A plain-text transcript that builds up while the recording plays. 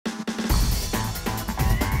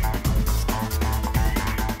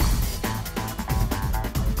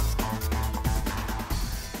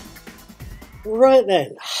Right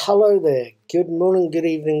then, hello there, good morning, good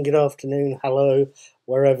evening, good afternoon, hello,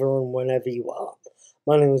 wherever and whenever you are.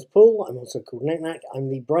 My name is Paul, I'm also called Knick-Knack, I'm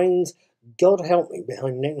the brains, God help me,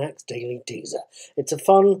 behind Knick-Knack's Daily Teaser. It's a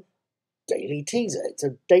fun daily teaser, it's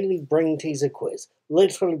a daily brain teaser quiz,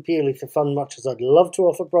 literally purely for fun, much as I'd love to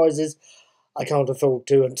offer prizes, I can't afford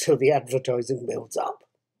to until the advertising builds up.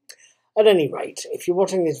 At any rate, if you're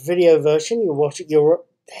watching this video version, you're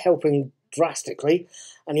helping drastically,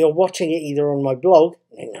 and you're watching it either on my blog,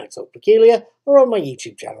 Knick-Knack's Old Peculiar, or on my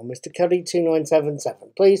YouTube channel, Mr.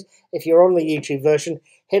 Cuddy2977. Please, if you're on the YouTube version,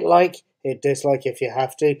 hit like, hit dislike if you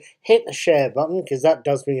have to, hit the share button, because that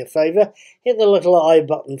does me a favour, hit the little I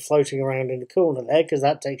button floating around in the corner there, because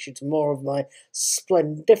that takes you to more of my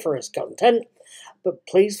splendiferous content, but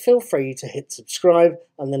please feel free to hit subscribe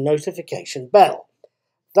and the notification bell.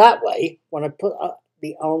 That way, when I put up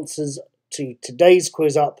the answers to today's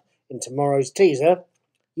quiz up in tomorrow's teaser,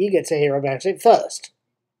 you get to hear about it first.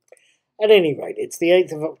 At any rate, it's the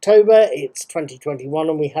 8th of October, it's 2021,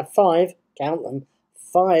 and we have five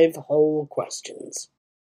whole questions.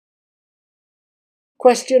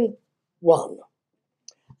 Question 1.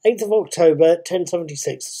 8th of October,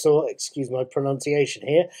 1076, so, excuse my pronunciation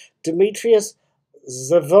here, Demetrius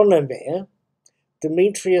Zvonimir,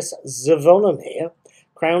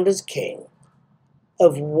 crowned as king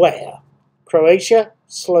of where? Croatia,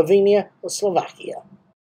 Slovenia, or Slovakia?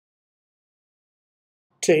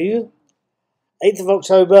 2. 8th of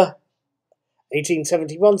October,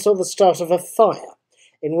 1871 saw the start of a fire.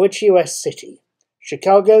 In which US city?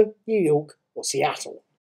 Chicago, New York, or Seattle?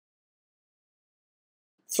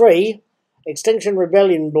 3. Extinction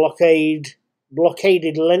Rebellion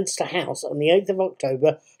blockaded Leinster House on the 8th of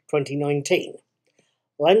October 2019.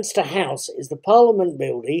 Leinster House is the Parliament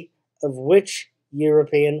building of which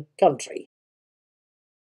European country?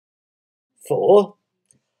 4.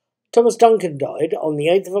 Thomas Duncan died on the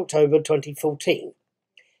 8th of October 2014.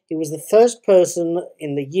 He was the first person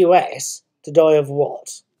in the US to die of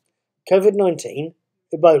what? COVID-19,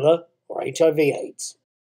 Ebola, or HIV/AIDS?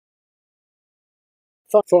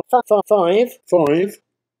 5.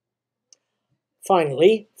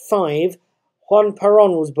 Finally, 5. Juan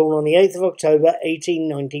Perón was born on the 8th of October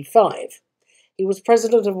 1895. He was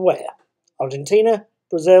president of where? Argentina,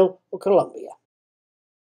 Brazil, or Colombia?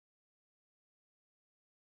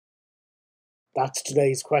 That's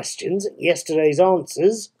today's questions. Yesterday's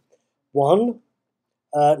answers. 1.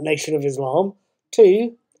 Nation of Islam.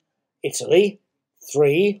 2. Italy.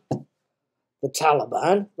 3. The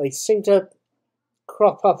Taliban. They seem to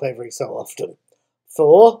crop up every so often.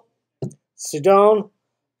 4. Sudan.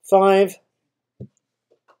 5.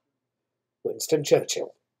 Winston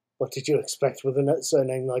Churchill. What did you expect with a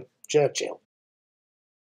surname like Churchill?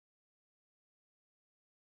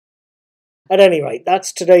 At any rate,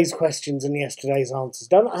 that's today's questions and yesterday's answers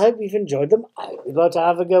done. I hope you've enjoyed them. I hope you'd like to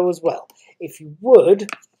have a go as well. If you would,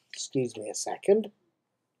 excuse me a second.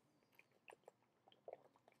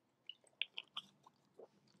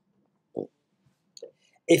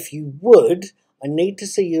 If you would, I need to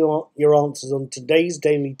see your answers on today's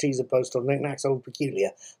daily teaser post on Knick-Knack's Old Peculiar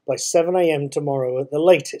by 7 AM tomorrow at the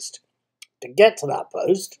latest. To get to that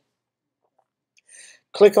post,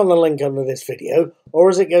 click on the link under this video, or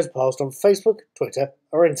as it goes past on Facebook, Twitter,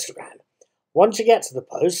 or Instagram. Once you get to the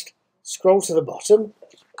post, scroll to the bottom,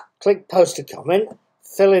 click post a comment,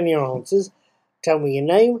 fill in your answers, tell me your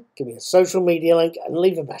name, give me a social media link, and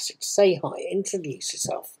leave a message. Say hi, introduce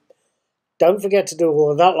yourself. Don't forget to do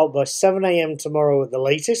all of that lot by 7 AM tomorrow at the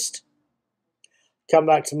latest. Come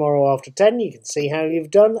back tomorrow after 10, you can see how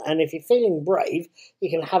you've done, and if you're feeling brave, you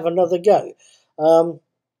can have another go.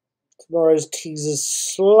 Tomorrow's teaser's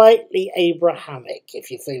slightly Abrahamic, if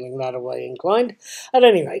you're feeling that way inclined. At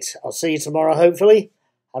any rate, I'll see you tomorrow, hopefully.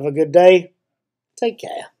 Have a good day. Take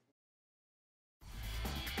care.